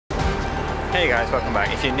Hey guys, welcome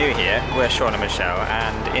back. If you're new here, we're Shaun and Mychele,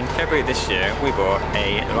 and in February this year we bought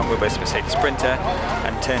a long wheelbase Mercedes Sprinter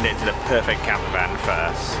and turned it into the perfect camper van for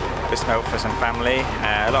us. We smoked for some family,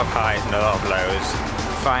 a lot of highs and a lot of lows.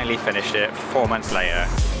 Finally finished it 4 months later.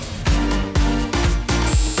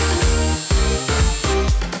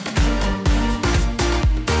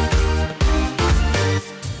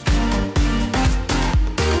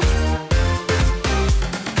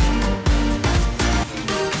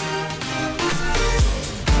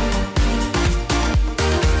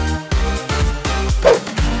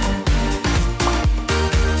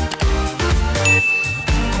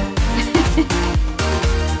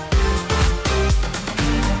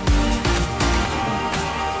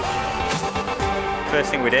 First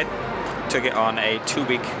thing we did, took it on a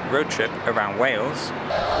 2-week road trip around Wales.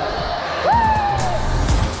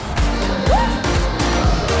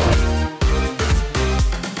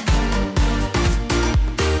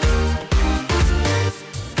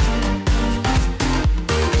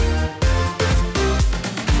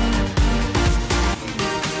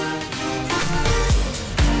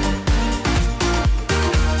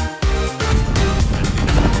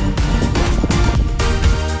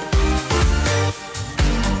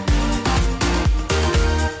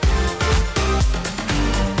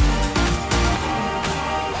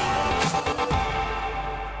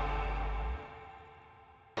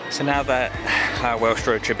 So now that our Welsh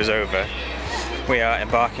road trip is over, we are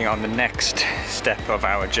embarking on the next step of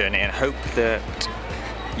our journey and hope that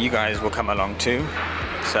you guys will come along too.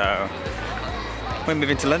 So we're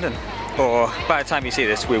moving to London, or by the time you see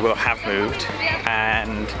this we will have moved,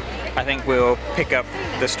 and I think we'll pick up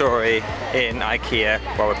the story in Ikea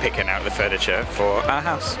while we're picking out the furniture for our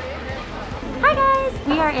house. Hi guys!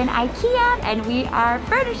 We are in Ikea and we are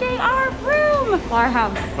furnishing our room for our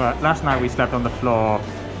house. Well, last night we slept on the floor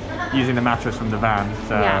using the mattress from the van,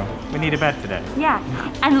 so yeah, we need a bed today. Yeah,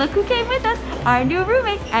 and look who came with us, our new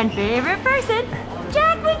roommate and favorite person,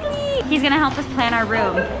 Jack Wiggly! He's gonna help us plan our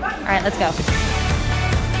room. All right, let's go.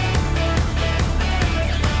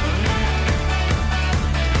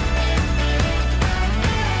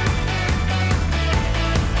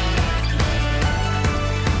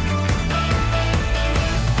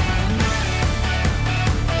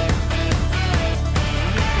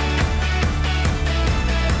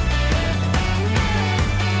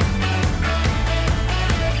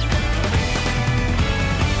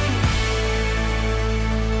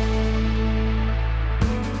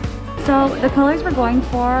 So the colors we're going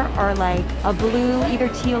for are like a blue, either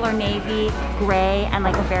teal or navy, gray, and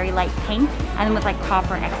like a very light pink, and then with like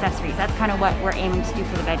copper accessories. That's kind of what we're aiming to do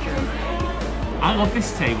for the bedroom. I love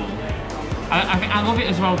this table. I think I love it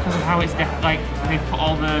as well because of how it's like they put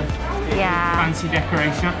all the fancy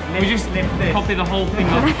decoration. We just copy the whole thing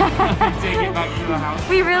up and take it back to the house.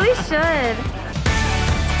 We really should.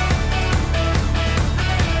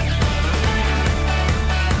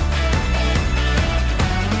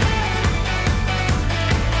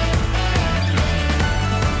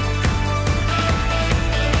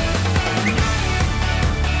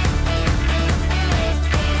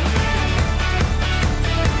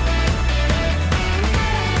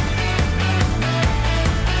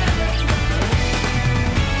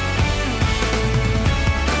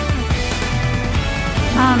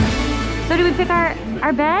 So do we pick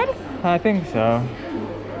our bed? I think so.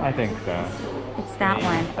 I think so. It's that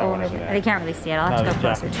one. Oh, they can't really see it. I'll have to go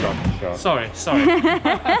closer to it. Sorry.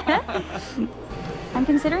 I'm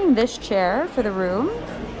considering this chair for the room,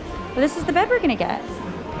 but this is the bed we're gonna get.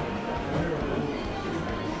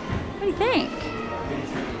 What do you think?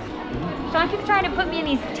 Shaun keeps trying to put me in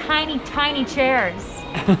these tiny, tiny chairs.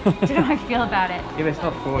 I don't know how I feel about it. Yeah, but it's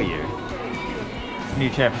not for you. New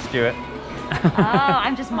chair for Stuart. Oh,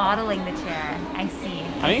 I'm just modeling the chair. I see.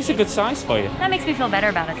 I think it's a good size for you. That makes me feel better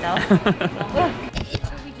about it though. Should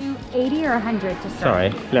we do 80 or 100 to start? Sorry,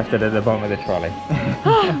 left it at the bottom of the trolley.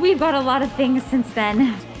 Oh, we've got a lot of things since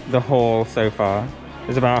then. The haul so far,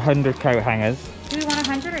 there's about 100 coat hangers. Do we want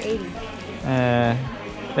 100 or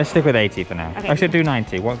 80? Let's stick with 80 for now. Okay. I should do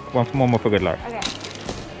 90, one more for good luck. Okay.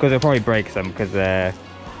 Because it'll probably break some because they're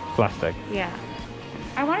plastic. Yeah.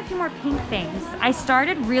 I want a few more pink things. I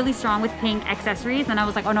started really strong with pink accessories, and I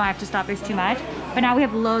was like, oh no, I have to stop, there's too much. But now we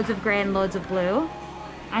have loads of gray and loads of blue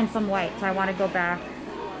and some white, so I want to go back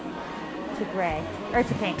to gray, or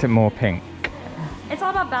to pink. To more pink. It's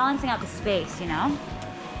all about balancing out the space, you know?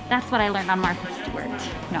 That's what I learned on Martha Stewart.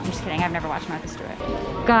 No, I'm just kidding, I've never watched Martha Stewart.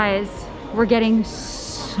 Guys, we're getting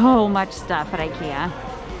so much stuff at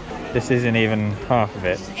Ikea. This isn't even half of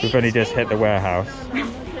it. We've only just hit the warehouse.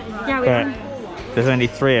 Yeah, but there's only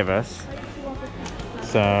 3 of us.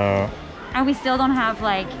 So... And we still don't have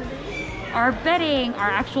like our bedding, our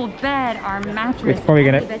actual bed, our mattress.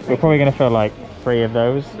 We're probably gonna fill like 3 of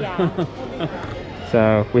those. Yeah.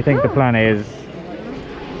 So we think the plan is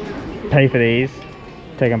pay for these,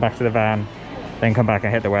 take them back to the van, then come back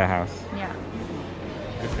and hit the warehouse. Yeah.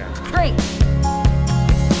 Great.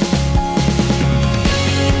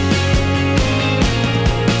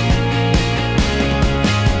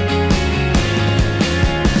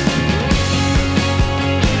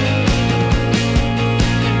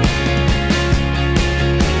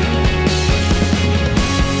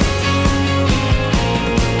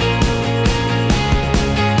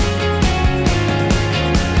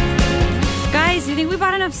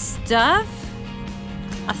 Stuff.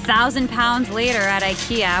 1,000 pounds later at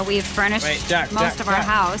Ikea, we've furnished most of our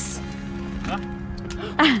house. Huh?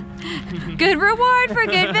 Good reward for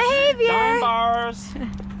good behavior. Down bars.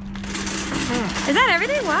 Is that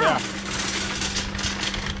everything? Wow. Yeah.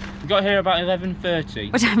 We got here about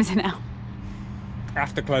 11:30. What time is it now?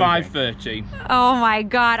 After closing. 5:30. Oh my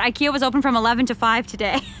God! Ikea was open from 11 to 5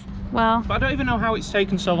 today. Well, but I don't even know how it's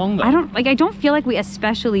taken so long though. I don't feel like we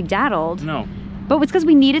especially daddled. No. But it's because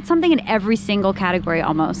we needed something in every single category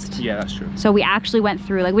almost. Yeah, that's true. So we actually went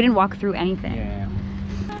through, like we didn't walk through anything. Yeah.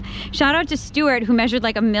 Shout out to Stuart who measured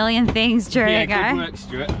like a million things during good work,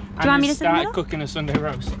 Stuart. Do you want me to start cooking a Sunday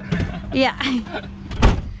roast? Yeah.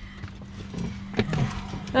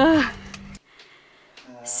 Ugh.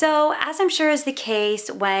 So, as I'm sure is the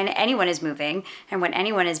case when anyone is moving and when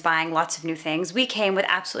anyone is buying lots of new things, we came with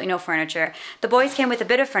absolutely no furniture. The boys came with a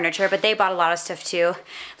bit of furniture, but they bought a lot of stuff too.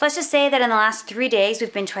 Let's just say that in the last 3 days,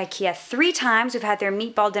 we've been to Ikea 3 times. We've had their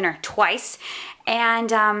meatball dinner twice,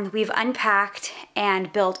 and we've unpacked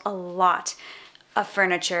and built a lot of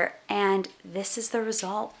furniture, and this is the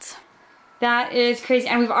result. That is crazy,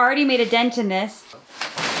 and we've already made a dent in this.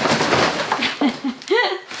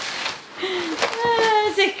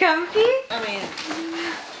 Is it comfy? I mean,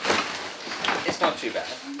 it's not too bad.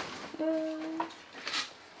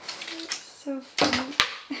 So funny.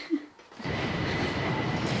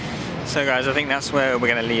 So guys, I think that's where we're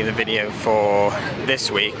going to leave the video for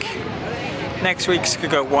this week. Next week's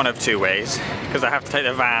could go one of 2 ways, because I have to take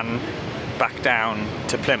the van back down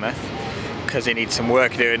to Plymouth because he needs some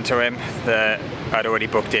work doing to him that I'd already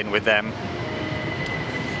booked in with them.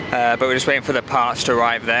 But we're just waiting for the parts to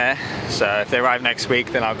arrive there. So if they arrive next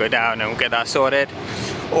week, then I'll go down and we'll get that sorted.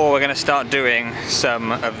 Or we're going to start doing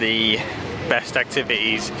some of the best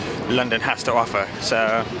activities London has to offer.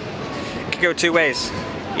 So it could go 2 ways.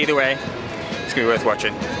 Either way, it's going to be worth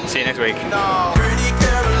watching. See you next week.